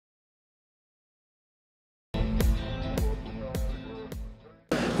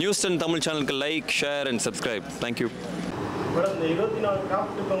News 10 Tamil channel ku like, share and subscribe. Thank you. Madam, the 24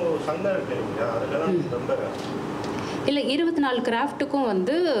 craft ku sangha irukku adala number இல்ல 24 கிராஃப்ட்டுக்கும்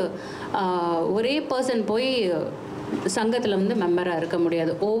வந்து ஒரே person போய் சங்கத்தில் வந்து மெம்பராக இருக்க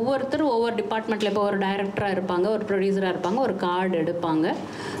முடியாது. ஒவ்வொருத்தரும் ஒவ்வொரு டிபார்ட்மெண்ட்டில் இப்போ ஒரு டைரக்டராக இருப்பாங்க, ஒரு ப்ரொடியூசராக இருப்பாங்க, ஒரு கார்டு எடுப்பாங்க.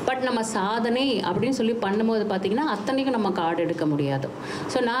 பட் நம்ம சாதனை அப்படின்னு சொல்லி பண்ணும்போது பார்த்திங்கன்னா அத்தனைக்கும் நம்ம கார்டு எடுக்க முடியாது.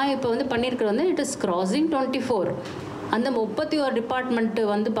 ஸோ நான் இப்போ வந்து பண்ணியிருக்கிறது வந்து இட் இஸ் கிராசிங் 24. அந்த 31 டிபார்ட்மெண்ட்டு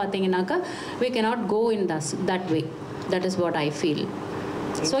வந்து பார்த்திங்கனாக்கா we cannot go in that way. That is what I feel.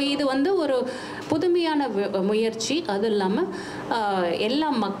 So இது வந்து ஒரு புதுமையான முயற்சி. அது இல்லாமல் எல்லா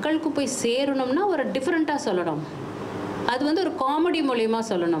மக்களுக்கும் போய் சேரணும்னா ஒரு டிஃப்ரெண்ட்டாக சொல்லணும். அது வந்து ஒரு காமெடி மூலிமா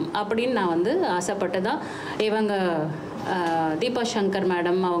சொல்லணும் அப்படின்னு நான் வந்து ஆசைப்பட்டு தான் இவங்க தீபா சங்கர்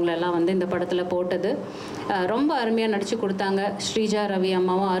மேடம் அவங்களெல்லாம் வந்து இந்த படத்தில் போட்டது. ரொம்ப அருமையாக நடித்து கொடுத்தாங்க. SreejaRavi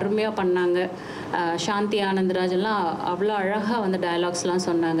அம்மாவும் அருமையாக பண்ணாங்க. சாந்தி ஆனந்தராஜெல்லாம் அவ்வளோ அழகாக வந்து டயலாக்ஸ்லாம்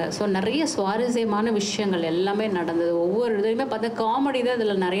சொன்னாங்க. ஸோ நிறைய சுவாரஸ்யமான விஷயங்கள் எல்லாமே நடந்தது. ஒவ்வொரு இதுலையுமே பார்த்தா காமெடி தான்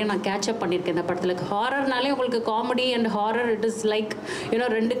இதில் நிறைய நான் கேட்சப் பண்ணியிருக்கேன் இந்த படத்தில். ஹாரர்னாலே உங்களுக்கு comedy and horror it is like you know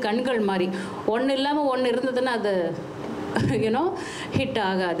 2 கண்கள் மாதிரி. ஒன்று இல்லாமல் ஒன்று இருந்ததுன்னா அது யூனோ ஹிட்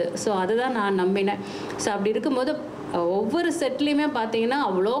ஆகாது. ஸோ அதுதான் நான் நம்பினேன். ஸோ அப்படி இருக்கும்போது ஒவ்வொரு செட்லேயுமே பார்த்தீங்கன்னா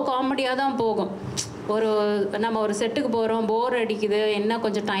அவ்வளோ காமெடியாக தான் போகும். நம்ம ஒரு செட்டுக்கு போகிறோம், போர் அடிக்குது, என்ன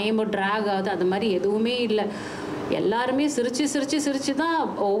கொஞ்சம் டைமு ட்ராக் ஆகுது, அது மாதிரி எதுவுமே இல்லை. எல்லாருமே சிரித்து தான்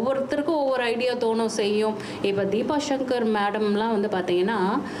ஒவ்வொருத்தருக்கும் ஒவ்வொரு ஐடியா தோணும் செய்யும். இப்போ தீபா சங்கர் மேடம்லாம் வந்து பார்த்திங்கன்னா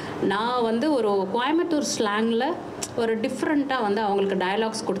நான் வந்து ஒரு கோயம்புத்தூர் ஸ்லாங்கில் ஒரு டிஃப்ரெண்ட்டாக வந்து அவங்களுக்கு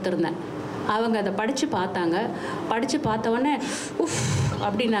டயலாக்ஸ் கொடுத்துருந்தேன். அவங்க அதை படித்து பார்த்தாங்க. படித்து பார்த்தவொடனே உஃப்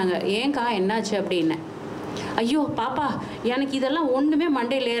அப்படின்னாங்க. ஏங்கா என்னாச்சு அப்படின்னு. ஐயோ பாப்பா எனக்கு இதெல்லாம் ஒன்றுமே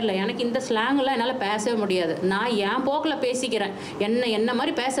மண்டையில் ஏறல, எனக்கு இந்த ஸ்லாங்கெல்லாம் என்னால் பேசவே முடியாது, நான் என் போக்கில் பேசிக்கிறேன், என்ன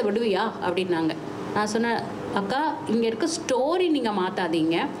மாதிரி பேச விடுவியா அப்படின்னாங்க. நான் சொன்னேன், அக்கா இங்கே இருக்க ஸ்டோரி நீங்கள்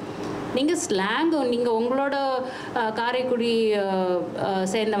மாற்றாதீங்க, நீங்கள் ஸ்லாங் நீங்கள் உங்களோட காரைக்குடி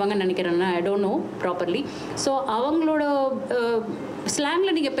சேர்ந்தவங்கன்னு நினைக்கிறேன்னா I don't know properly. So அவங்களோட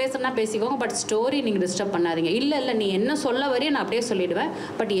ஸ்லாங்கில் நீங்கள் பேசுகிறனா பேசிக்கோங்க, பட் ஸ்டோரி நீங்கள் டிஸ்டர்ப் பண்ணாதீங்க. இல்லை நீ என்ன சொல்ல வரையும் நான் அப்படியே சொல்லிவிடுவேன்,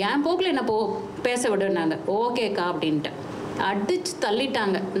 பட் என் போக்கில் என்ன பேச விடுனாங்க. ஓகேக்கா அப்படின்ட்டு அடித்து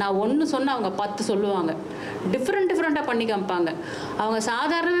தள்ளிட்டாங்க. நான் ஒன்று சொன்னால் அவங்க 10 சொல்லுவாங்க. டிஃப்ரெண்ட்டாக பண்ணி காமிப்பாங்க. அவங்க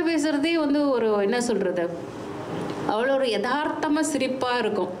சாதாரணமாக பேசுகிறதே வந்து ஒரு என்ன சொல்கிறது, அவ்வளோ ஒரு யதார்த்தமாக சிரிப்பாக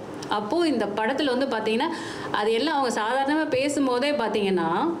இருக்கும். அப்போது இந்த படத்தில் வந்து பார்த்திங்கன்னா அது எல்லாம் அவங்க சாதாரணமாக பேசும்போதே பார்த்திங்கன்னா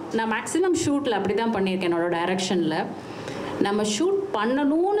நான் மேக்ஸிமம் ஷூட்டில் அப்படி தான் பண்ணியிருக்கேன். என்னோடய டைரக்ஷனில் நம்ம ஷூட்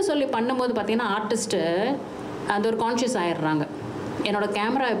பண்ணணும்னு சொல்லி பண்ணும்போது பார்த்திங்கன்னா ஆர்டிஸ்ட்டு அது ஒரு கான்ஷியஸ் ஆகிடுறாங்க. என்னோடய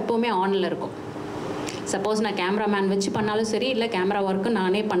கேமரா எப்போவுமே ஆனில் இருக்கும். சப்போஸ் நான் கேமராமேன் வச்சு பண்ணாலும் சரி, இல்லை கேமரா ஒர்க்கு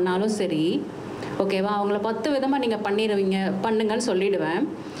நானே பண்ணாலும் சரி, ஓகேவா, அவங்கள 10 விதமாக நீங்கள் பண்ணுங்கன்னு சொல்லிவிடுவேன்.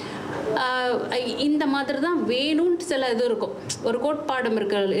 இந்த மாதிரி தான் வேணும்னு சில இது இருக்கும், ஒரு கோட்பாடும்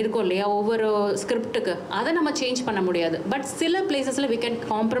இருக்கும் இல்லையா ஒவ்வொரு ஸ்கிரிப்டுக்கு. அதை நம்ம சேஞ்ச் பண்ண முடியாது. பட் சில பிளேசஸில் we can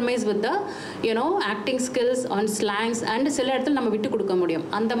compromise with the you know acting skills on slangs and சில இடத்துல நம்ம விட்டு கொடுக்க முடியும்.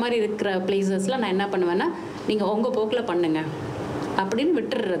 அந்த மாதிரி இருக்கிற பிளேசஸில் நான் என்ன பண்ணுவேன்னா, நீங்கள் உங்கள் போக்கில் பண்ணுங்கள் அப்படின்னு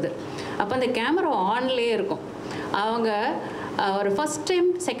விட்டுடுறது. அப்போ அந்த கேமரா ஆன்லேயே இருக்கும். அவங்க ஒரு ஃபஸ்ட் டைம்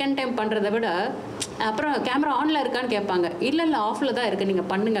செகண்ட் டைம் பண்ணுறதை விட அப்புறம் கேமரா ஆனில் இருக்கான்னு கேட்பாங்க. இல்லை ஆஃபில் தான் இருக்குது, நீங்கள்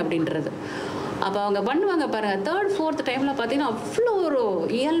பண்ணுங்க அப்படின்றது. அப்போ அவங்க பண்ணுவாங்க பாருங்கள். 3rd 4th டைமில் பார்த்தீங்கன்னா அவ்வளோ ஒரு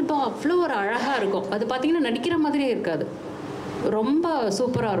இயல்பாக அவ்வளோ ஒரு அழகாக இருக்கும். அது பார்த்திங்கன்னா நடிக்கிற மாதிரியே இருக்காது, ரொம்ப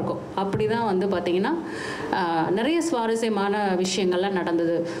சூப்பராக இருக்கும். அப்படி தான் வந்து பார்த்திங்கன்னா நிறைய சுவாரஸ்யமான விஷயங்கள்லாம்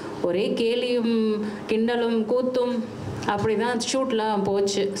நடந்தது. ஒரே கேலியும் கிண்டலும் கூத்தும் அப்படி தான் ஷூட்லாம்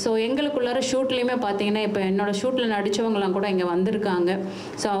போச்சு. ஸோ எங்களுக்குள்ளார ஷூட்லேயுமே பார்த்தீங்கன்னா இப்போ என்னோடய ஷூட்டில் நடித்தவங்களாம் கூட இங்கே வந்திருக்காங்க.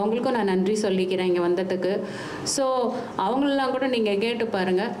 ஸோ அவங்களுக்கும் நான் நன்றி சொல்லிக்கிறேன் இங்கே வந்ததுக்கு. ஸோ அவங்களெலாம் கூட நீங்கள் கேட்டு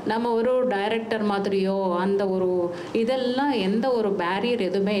பாருங்கள். நம்ம ஒரு டைரக்டர் மாதிரியோ அந்த ஒரு இதெல்லாம் எந்த ஒரு பேரியர்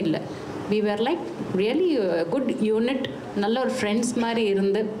எதுவுமே இல்லை. we were like really good unit, நல்ல ஒரு ஃப்ரெண்ட்ஸ் மாதிரி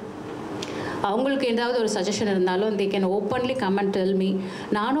இருந்து அவங்களுக்கு ஏதாவது ஒரு சஜஷன் இருந்தாலும் they can openly come and tell me.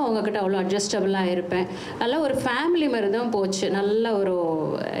 நானும் அவங்கக்கிட்ட அவ்வளோ அட்ஜஸ்டபுளாக இருப்பேன். நல்ல ஒரு ஃபேமிலி மாதிரி தான் போச்சு. நல்ல ஒரு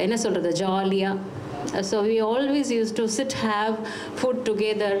என்ன சொல்கிறது ஜாலியாக. So we always used to sit have food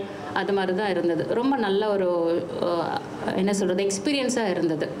together. அது மாதிரி தான் இருந்தது. ரொம்ப நல்ல ஒரு என்ன சொல்கிறது எக்ஸ்பீரியன்ஸாக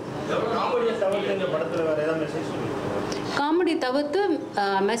இருந்தது. காமெடி தவிர்த்து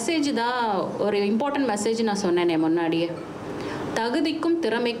மெசேஜ் தான் ஒரு இம்பார்ட்டன்ட் மெசேஜ் நான் சொன்னேனே முன்னாடியே. தகுதிக்கும்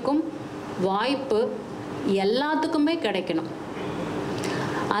திறமைக்கும் வாய்ப்பு எல்லாத்துக்குமே கிடைக்கணும்.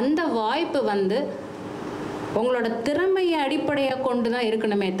 அந்த வாய்ப்பு வந்து உங்களோட திறமையை அடிப்படையாக கொண்டு தான்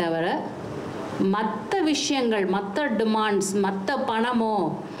இருக்கணுமே தவிர மற்ற விஷயங்கள், மற்ற டிமாண்ட்ஸ், மற்ற பணமோ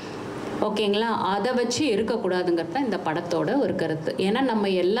ஓகேங்களா அதை வச்சு இருக்கக்கூடாதுங்கிறது தான் இந்த படத்தோட ஒரு கருத்து. ஏன்னா நம்ம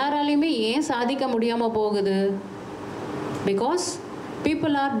எல்லாராலையுமே ஏன் சாதிக்க முடியாமல் போகுது? Because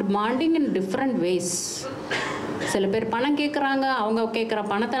people are demanding in different ways. சில பேர் பணம் கேட்குறாங்க, அவங்க கேட்குற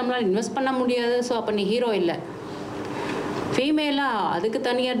பணத்தை நம்மளால் இன்வெஸ்ட் பண்ண முடியாது, ஸோ அப்போ நீ ஹீரோ இல்லை. ஃபீமேலாக அதுக்கு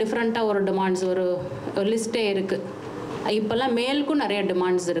தனியாக டிஃப்ரெண்ட்டாக ஒரு டிமாண்ட்ஸ், ஒரு லிஸ்ட்டே இருக்குது. இப்போல்லாம் மேலுக்கும் நிறைய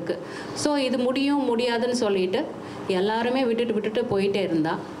டிமாண்ட்ஸ் இருக்குது. ஸோ இது முடியும் முடியாதுன்னு சொல்லிட்டு எல்லாருமே விட்டுட்டு போயிட்டே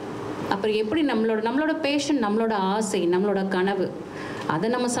இருந்தா அப்புறம் எப்படி நம்மளோட பேஷன், நம்மளோட ஆசை, நம்மளோட கனவு, அதை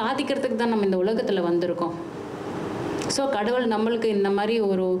நம்ம சாதிக்கிறதுக்கு தான் நம்ம இந்த உலகத்தில் வந்திருக்கோம். ஸோ கடவுள் நம்மளுக்கு இந்த மாதிரி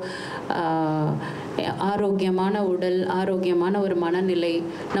ஒரு ஆரோக்கியமான உடல், ஆரோக்கியமான ஒரு மனநிலை,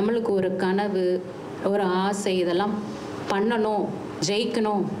 நம்மளுக்கு ஒரு கனவு, ஒரு ஆசை, இதெல்லாம் பண்ணணும்,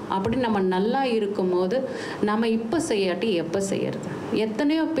 ஜெயிக்கணும் அப்படின்னு நம்ம நல்லா இருக்கும்போது நம்ம இப்போ செய்யாட்டி எப்போ செய்யறது?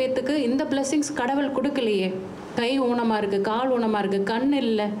 எத்தனையோ பேர்த்துக்கு இந்த பிளெஸிங்ஸ் கடவுள் கொடுக்கலையே. கை ஊனமாக இருக்குது, கால் ஊனமாக இருக்குது, கண்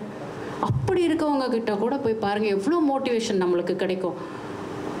இல்லை. அப்படி இருக்கவங்க கிட்ட கூட போய் பாருங்கள், எவ்வளோ மோட்டிவேஷன் நம்மளுக்கு கிடைக்கும்.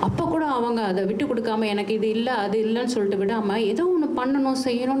 அப்போ கூட அவங்க அதை விட்டு கொடுக்காம எனக்கு இது இல்லை அது இல்லைன்னு சொல்லிட்டு விடாமல் ஏதோ ஒன்று பண்ணணும்,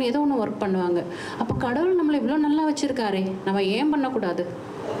 செய்யணும்னு ஏதோ ஒன்று ஒர்க் பண்ணுவாங்க. அப்போ கடவுள் நம்மளை இவ்வளோ நல்லா வச்சுருக்காரே, நம்ம ஏன் பண்ணக்கூடாது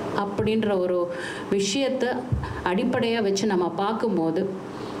அப்படின்ற ஒரு விஷயத்தை அடிப்படையாக வச்சு நம்ம பார்க்கும்போது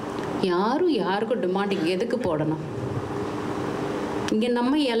யாருக்கும் டிமாண்டிங் எதுக்கு போடணும்? இங்கே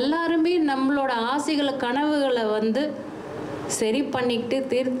நம்ம எல்லாருமே நம்மளோட ஆசைகளை, கனவுகளை சரி பண்ணிக்கிட்டு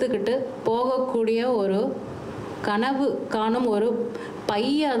தீர்த்துக்கிட்டு போகக்கூடிய ஒரு கனவு காணும் ஒரு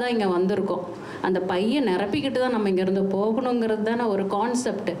பையாக தான் இங்கே வந்திருக்கோம். அந்த பையை நிரப்பிக்கிட்டு தான் நம்ம இங்கேருந்து போகணுங்கிறது தானே ஒரு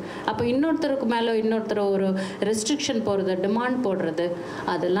கான்செப்ட். அப்போ இன்னொருத்தருக்கு மேலே இன்னொருத்தர் ஒரு ரெஸ்ட்ரிக்ஷன் போடுறது, டிமாண்ட் போடுறது,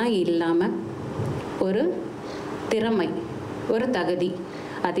 அதெல்லாம் இல்லாமல் ஒரு திறமை, ஒரு தகுதி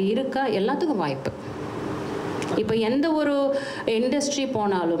அது இருக்கா, எல்லாத்துக்கும் வாய்ப்பு. இப்போ எந்த ஒரு இண்டஸ்ட்ரி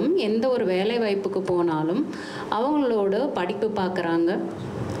போனாலும், எந்த ஒரு வேலை வாய்ப்புக்கு போனாலும் அவங்களோட படிப்பு பார்க்குறாங்க,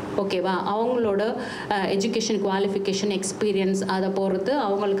 ஓகேவா? அவங்களோட எஜுகேஷன், குவாலிஃபிகேஷன், எக்ஸ்பீரியன்ஸ், அதை பொறுத்து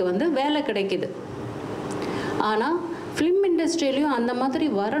அவங்களுக்கு வேலை கிடைக்குது. ஆனால் ஃபிலிம் இண்டஸ்ட்ரியிலையும் அந்த மாதிரி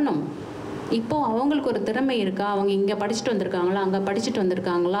வரணும். இப்போது அவங்களுக்கு ஒரு திறமை இருக்கா, அவங்க இங்கே படிச்சுட்டு வந்திருக்காங்களா, அங்கே படிச்சுட்டு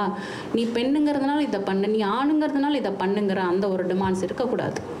வந்திருக்காங்களா, நீ பெண்ணுங்கிறதுனால இதை பண்ணு, நீ ஆணுங்கிறதுனால இதை பண்ணுங்கிற அந்த ஒரு டிமாண்ட்ஸ்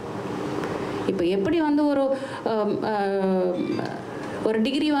இருக்கக்கூடாது. இப்போ எப்படி ஒரு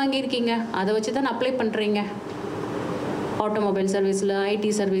டிகிரி வாங்கியிருக்கீங்க, அதை வச்சு தான் அப்ளை பண்ணுறீங்க. ஆட்டோமொபைல் சர்வீஸில்,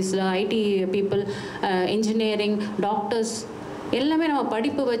 ஐடி சர்வீஸில், ஐடி பீப்புள், இன்ஜினியரிங், டாக்டர்ஸ், எல்லாமே நம்ம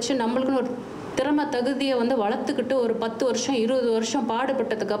படிப்பு வச்சு நம்மளுக்குன்னு ஒரு திறமை, தகுதியை வளர்த்துக்கிட்டு ஒரு 10 வருஷம் 20 வருஷம்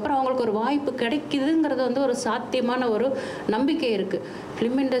பாடுபட்டதுக்கப்புறம் அவங்களுக்கு ஒரு வாய்ப்பு கிடைக்குதுங்கிறது ஒரு சாத்தியமான ஒரு நம்பிக்கை இருக்குது.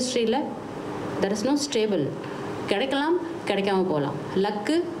 ஃபிலிம் இண்டஸ்ட்ரியில் தெர் இஸ் நோ ஸ்டேபிள். கிடைக்கலாம், கிடைக்காம போகலாம்.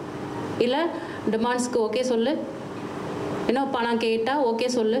 லக்கு இல்லை டிமாண்ட்ஸ்க்கு ஓகே சொல்லு, இன்னும் பணம் கேட்டால் ஓகே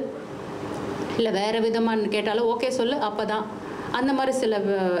சொல்லு, இல்லை வேறு விதமாக கேட்டாலும் ஓகே சொல்லு, அப்போ தான் அந்த மாதிரி சில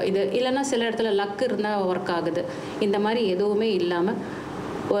இது இல்லைன்னா சில இடத்துல லக்கு இருந்தால் ஒர்க் ஆகுது. இந்த மாதிரி எதுவுமே இல்லாமல்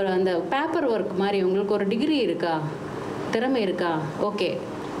ஒரு அந்த பேப்பர் ஒர்க் மாதிரி உங்களுக்கு ஒரு டிகிரி இருக்கா, திறமை இருக்கா, ஓகே,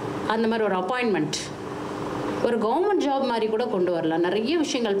 அந்த மாதிரி ஒரு அப்பாயின்மெண்ட், ஒரு கவர்மெண்ட் ஜாப் மாதிரி கூட கொண்டு வரலாம். நிறைய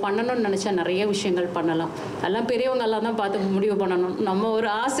விஷயங்கள் பண்ணணும்னு நினச்சா நிறைய விஷயங்கள் பண்ணலாம். அதெல்லாம் பெரியவங்கெல்லாம் தான் பார்த்து முடிவு பண்ணணும். நம்ம ஒரு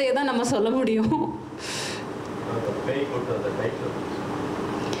ஆசையை தான் நம்ம சொல்ல முடியும்.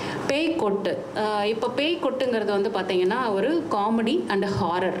 பேய் கொட்டு. இப்போ பேய் கொட்டுங்கிறது பார்த்தீங்கன்னா ஒரு காமெடி அண்ட்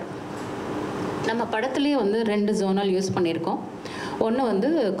ஹாரர். நம்ம படத்துலேயே 2 ஜோனல் யூஸ் பண்ணியிருக்கோம்.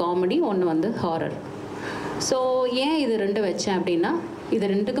 ஒன்று காமெடி, ஒன்று ஹாரர். ஸோ ஏன் இது 2 வச்சேன் அப்படின்னா, இது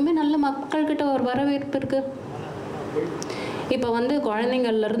 2க்குமே நல்ல மக்கள்கிட்ட ஒரு வரவேற்பு இருக்குது. இப்போ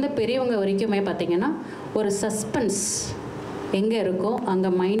குழந்தைங்கள்லேருந்து பெரியவங்க வரைக்குமே பார்த்திங்கன்னா ஒரு சஸ்பென்ஸ் எங்கே இருக்கோ அங்கே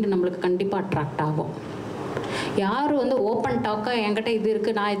மைண்டு நம்மளுக்கு கண்டிப்பாக அட்ராக்ட் ஆகும். யார் ஓப்பன் டாக்காக என்கிட்ட இது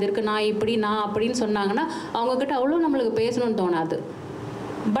இருக்குது, நான் இது இருக்குது, நான் இப்படி, நான் அப்படின்னு சொன்னாங்கன்னா அவங்கக்கிட்ட அவ்வளோ நம்மளுக்கு பேசணும்னு தோணாது.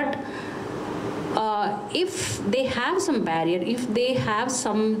 But if they have some barrier, if they have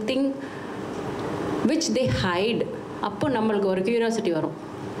something which they height, அப்போ நம்மளுக்கு ஒரு க்யூரியாசிட்டி வரும்.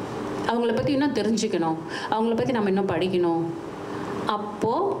 அவங்கள பற்றி இன்னும் தெரிஞ்சுக்கணும், அவங்கள பற்றி நம்ம இன்னும் படிக்கணும்.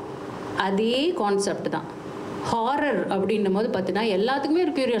 அப்போது அதே கான்செப்ட் தான் ஹாரர் அப்படின்னும் போது பார்த்தீங்கன்னா எல்லாத்துக்குமே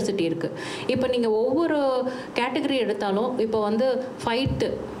ஒரு க்யூரியாசிட்டி இருக்குது. இப்போ நீங்கள் ஒவ்வொரு கேட்டகரி எடுத்தாலும், இப்போ ஃபைட்டு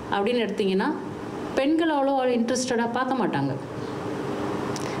அப்படின்னு எடுத்திங்கன்னா பெண்கள் அவ்வளோ இன்ட்ரெஸ்டடாக பார்க்க மாட்டாங்க.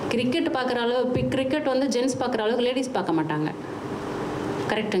 கிரிக்கெட் பார்க்குற அளவு, கிரிக்கெட் ஜென்ஸ் பார்க்குற அளவுக்கு லேடிஸ் பார்க்க மாட்டாங்க.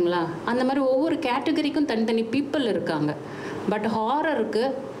 கரெக்டுங்களா? அந்த மாதிரி ஒவ்வொரு கேட்டகரிக்கும் தனித்தனி பீப்புள் இருக்காங்க. But ஹாரருக்கு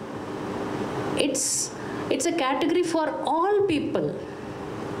it's a category for all people.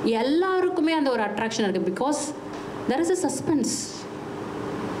 எல்லாருக்குமே அந்த ஒரு அட்ராக்ஷன் இருக்குது. Because there is a suspense.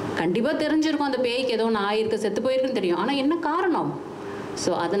 கண்டிப்பாக தெரிஞ்சிருக்கும் அந்த பேய்க்கு ஏதோ ஒன்று ஆயிருக்கு, செத்து போயிருக்குன்னு தெரியும். ஆனால் என்ன காரணம்?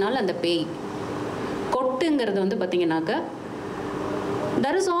 ஸோ அதனால் அந்த பேய் கொட்டுங்கிறது பார்த்தீங்கன்னாக்க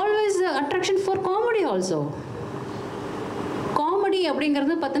there is always attraction for comedy also. Comedy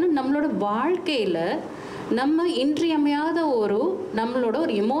அப்படிங்கிறது பார்த்தீங்கன்னா நம்மளோட வாழ்க்கையில் நம்ம இன்றியமையாத நம்மளோட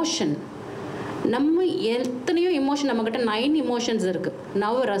ஒரு எமோஷன். நம்ம எத்தனையோ எமோஷன், நம்மக்கிட்ட 9 எமோஷன்ஸ் இருக்குது.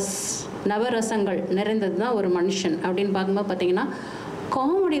 நவரசங்கள் நிறைந்தது தான் ஒரு மனுஷன் அப்படின்னு பார்க்கும்போது பார்த்தீங்கன்னா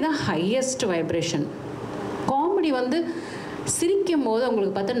காமெடி தான் ஹையஸ்ட் வைப்ரேஷன். காமெடி வந்து சிரிக்கும் போது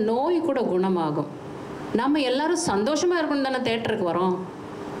உங்களுக்கு பார்த்தா நோய் கூட குணமாகும். நம்ம எல்லாரும் சந்தோஷமாக இருக்கணும் தானே தேட்டருக்கு வரோம்.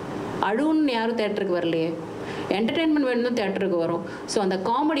 அழுவுன்னு யாரும் தேட்டருக்கு வரலையே. என்டர்டெயின்மெண்ட் வேணும் தேட்டருக்கு வரும். ஸோ அந்த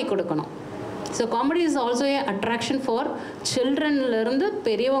காமெடி கொடுக்கணும். So comedy is also A attraction for சில்ட்ரன்லேருந்து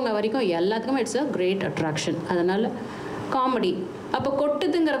பெரியவங்க வரைக்கும் எல்லாத்துக்குமே இட்ஸ் அ கிரேட் அட்ராக்ஷன். அதனால் காமெடி. அப்போ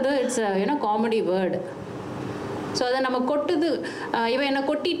கொட்டுதுங்கிறது இட்ஸ் காமெடி வேர்டு. ஸோ அதை நம்ம கொட்டுது, இவன் என்னை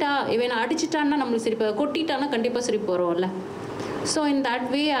கொட்டிட்டா, இவன் என்னை அடிச்சிட்டான்னா நம்மளுக்கு சிரிப்பு, கொட்டிட்டான்னா கண்டிப்பாக சிரிப்பு வரும்ல. So in that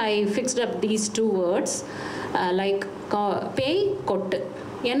way I fixed up these 2 words like பேய் கொட்டு.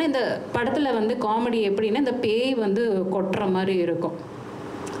 ஏன்னா இந்த படத்தில் வந்து காமெடி எப்படின்னா இந்த பேய் வந்து கொட்டுற மாதிரி இருக்கும்,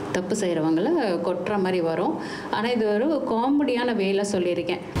 தப்பு செய்கிறவங்கள கொட்டுற மாதிரி வரும். ஆனால் இது ஒரு காமெடியான வேலை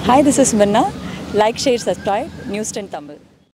சொல்லியிருக்கேன். Hi, this is Minna. Like, share, subscribe. News 10 Tamil.